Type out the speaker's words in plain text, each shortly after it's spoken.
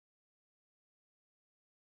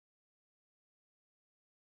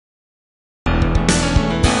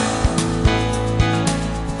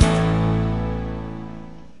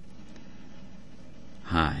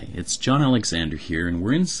It's John Alexander here, and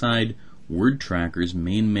we're inside Wordtracker's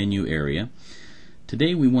main menu area.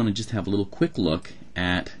 Today we want to just have a little quick look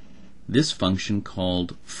at this function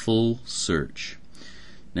called full search.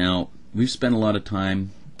 Now, we've spent a lot of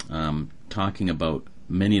time talking about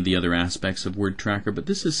many of the other aspects of Wordtracker, but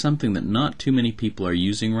this is something that not too many people are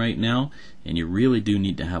using right now, and you really do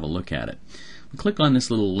need to have a look at it. We click on this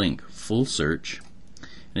little link, full search,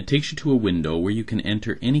 and it takes you to a window where you can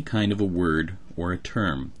enter any kind of a word or a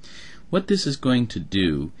term. What this is going to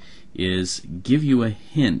do is give you a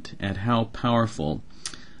hint at how powerful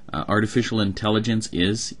artificial intelligence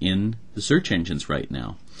is in the search engines right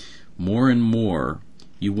now. More and more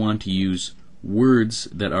you want to use words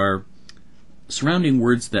that are surrounding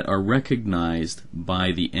words that are recognized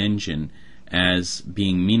by the engine as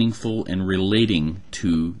being meaningful and relating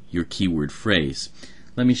to your keyword phrase.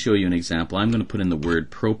 Let me show you an example. I'm going to put in the word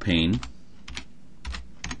propane.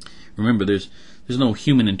 Remember, there's no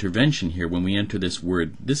human intervention here when we enter this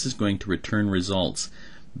word. This is going to return results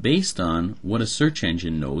based on what a search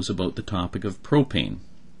engine knows about the topic of propane.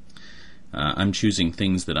 I'm choosing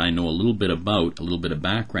things that I know a little bit about, a little bit of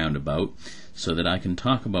background about, so that I can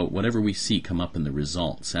talk about whatever we see come up in the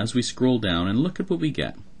results. As we scroll down and look at what we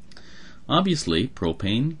get. Obviously,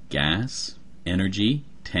 propane, gas, energy,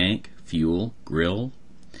 tank, fuel, grill.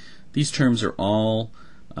 These terms are all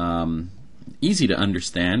easy to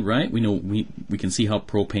understand, right? We know we can see how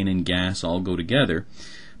propane and gas all go together.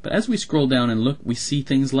 But as we scroll down and look, we see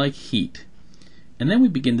things like heat. And then we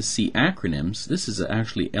begin to see acronyms. This is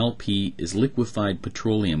actually LP is liquefied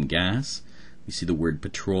petroleum gas. We see the word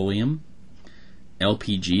petroleum.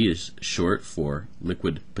 LPG is short for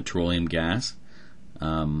liquid petroleum gas.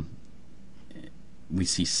 We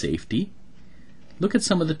see safety. Look at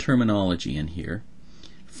some of the terminology in here.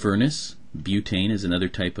 Furnace, butane is another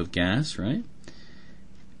type of gas, right?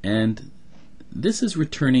 And this is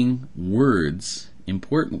returning words,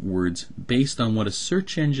 important words, based on what a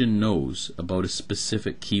search engine knows about a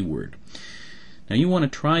specific keyword. Now you want to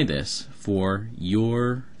try this for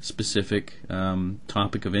your specific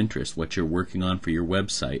topic of interest, what you're working on for your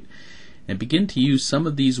website, and begin to use some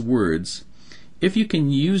of these words. If you can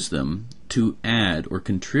use them to add or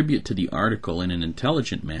contribute to the article in an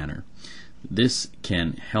intelligent manner, this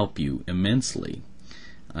can help you immensely.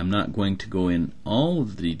 I'm not going to go in all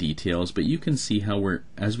of the details, but you can see how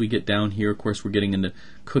as we get down here, of course, we're getting into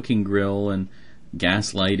cooking grill and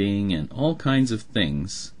gas lighting and all kinds of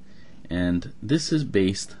things. And this is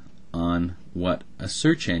based on what a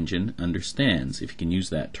search engine understands, if you can use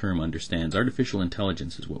that term, understands. Artificial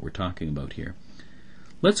intelligence is what we're talking about here.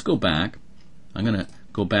 Let's go back. I'm going to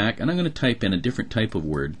go back and I'm going to type in a different type of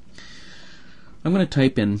word. I'm going to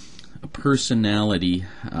type in a personality,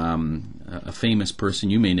 a famous person.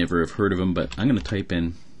 You may never have heard of him, but I'm going to type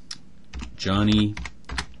in Johnny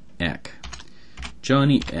Eck.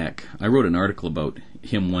 Johnny Eck. I wrote an article about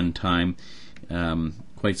him one time,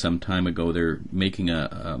 quite some time ago. They're making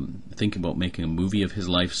thinking about making a movie of his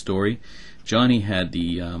life story. Johnny had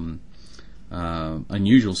the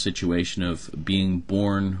unusual situation of being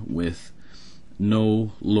born with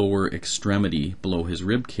no lower extremity below his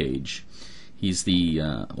rib cage. He's the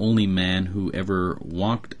only man who ever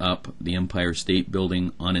walked up the Empire State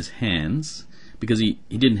Building on his hands, because he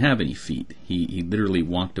didn't have any feet. He literally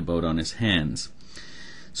walked about on his hands.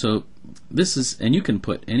 So this is, and you can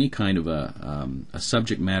put any kind of a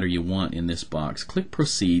subject matter you want in this box. Click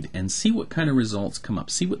proceed and see what kind of results come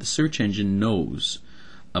up. See what the search engine knows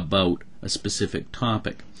about a specific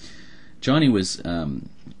topic. Johnny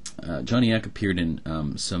Eck appeared in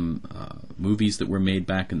some movies that were made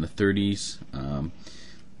back in the 30s.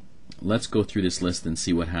 Let's go through this list and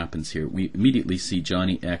see what happens here. We immediately see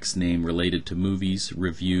Johnny Eck's name related to movies,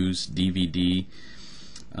 reviews, DVD.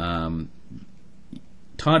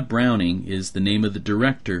 Todd Browning is the name of the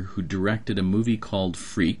director who directed a movie called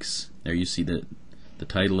Freaks. There you see the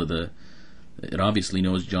title of the... It obviously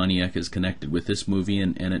knows Johnny Eck is connected with this movie,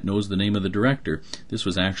 and it knows the name of the director. This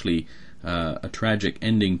was actually a tragic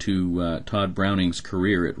ending to Todd Browning's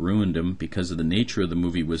career. It ruined him because of the nature of the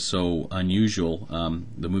movie was so unusual.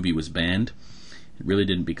 The movie was banned. It really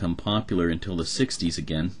didn't become popular until the 60s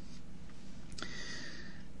again.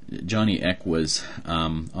 Johnny Eck was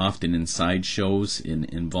often in sideshows,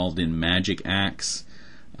 involved in magic acts.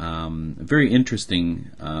 A very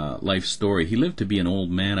interesting life story. He lived to be an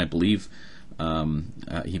old man, I believe.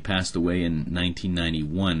 He passed away in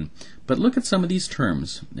 1991. But look at some of these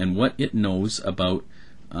terms and what it knows about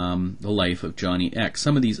the life of Johnny Eck.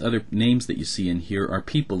 Some of these other names that you see in here are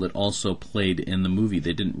people that also played in the movie.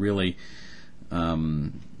 They didn't really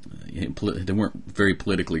they weren't very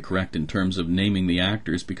politically correct in terms of naming the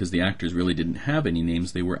actors, because the actors really didn't have any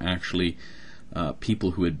names. They were actually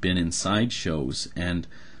people who had been in sideshows, and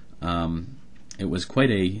it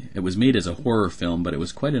was made as a horror film, but it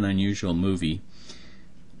was quite an unusual movie.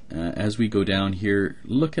 As we go down here,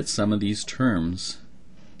 look at some of these terms.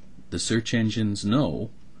 The search engines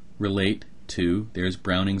relate to, there's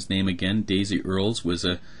Browning's name again. Daisy Earles was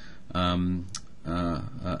I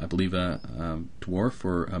believe a dwarf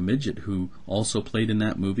or a midget who also played in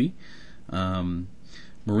that movie.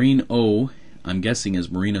 Maureen O, I'm guessing,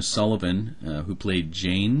 is Marina Sullivan, who played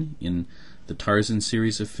Jane in the Tarzan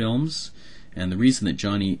series of films. And the reason that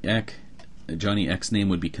Johnny Eck's name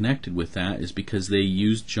would be connected with that is because they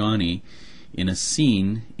used Johnny in a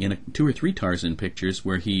scene in 2 or 3 Tarzan pictures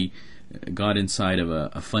where he got inside of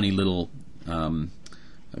a funny little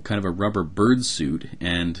kind of a rubber bird suit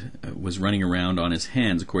and was running around on his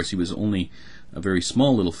hands. Of course, he was only a very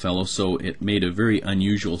small little fellow, so it made a very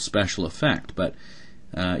unusual special effect. But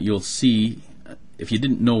you'll see, if you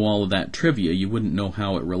didn't know all of that trivia, you wouldn't know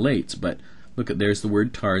how it relates. But look at, there's the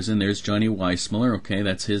word Tarzan. There's Johnny Weissmuller. Okay,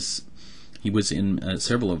 that's his. He was in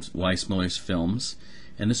several of Weissmuller's films,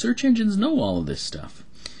 and the search engines know all of this stuff.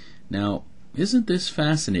 Now, isn't this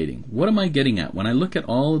fascinating? What am I getting at? When I look at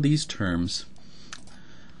all of these terms,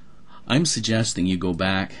 I'm suggesting you go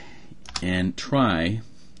back and try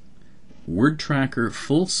Wordtracker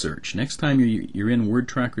full search. Next time you're in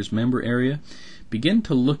Wordtracker's member area, begin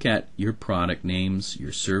to look at your product names,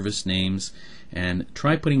 your service names, and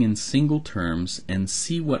try putting in single terms and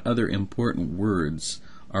see what other important words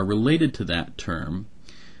are related to that term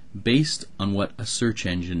based on what a search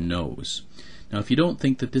engine knows. Now, if you don't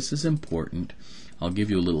think that this is important, I'll give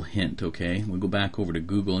you a little hint, okay? We'll go back over to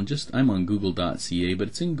Google, and I'm on google.ca, but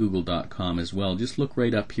it's in google.com as well. Just look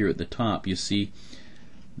right up here at the top. You see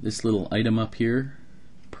this little item up here,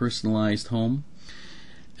 personalized home.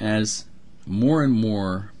 As more and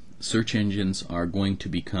more search engines are going to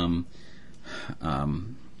become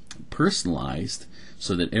personalized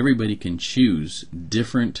so that everybody can choose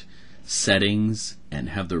different settings and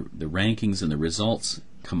have the rankings and the results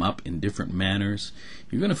come up in different manners,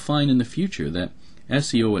 you're going to find in the future that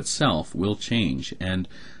SEO itself will change, and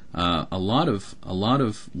a lot of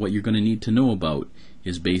what you're going to need to know about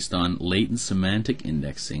is based on latent semantic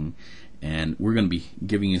indexing, and we're going to be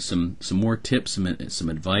giving you some more tips, some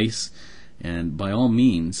advice, and by all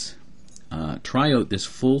means try out this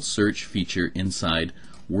full search feature inside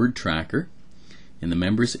Wordtracker in the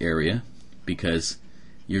members area, because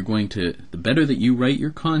you're going to, the better that you write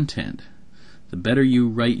your content, the better you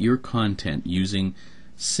write your content using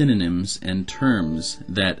synonyms and terms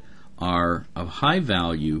that are of high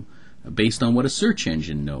value based on what a search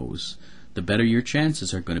engine knows, the better your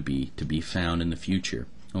chances are going to be found in the future.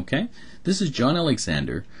 Okay? This is John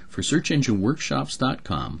Alexander for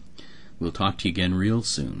SearchEngineWorkshops.com. We'll talk to you again real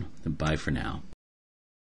soon. Bye for now.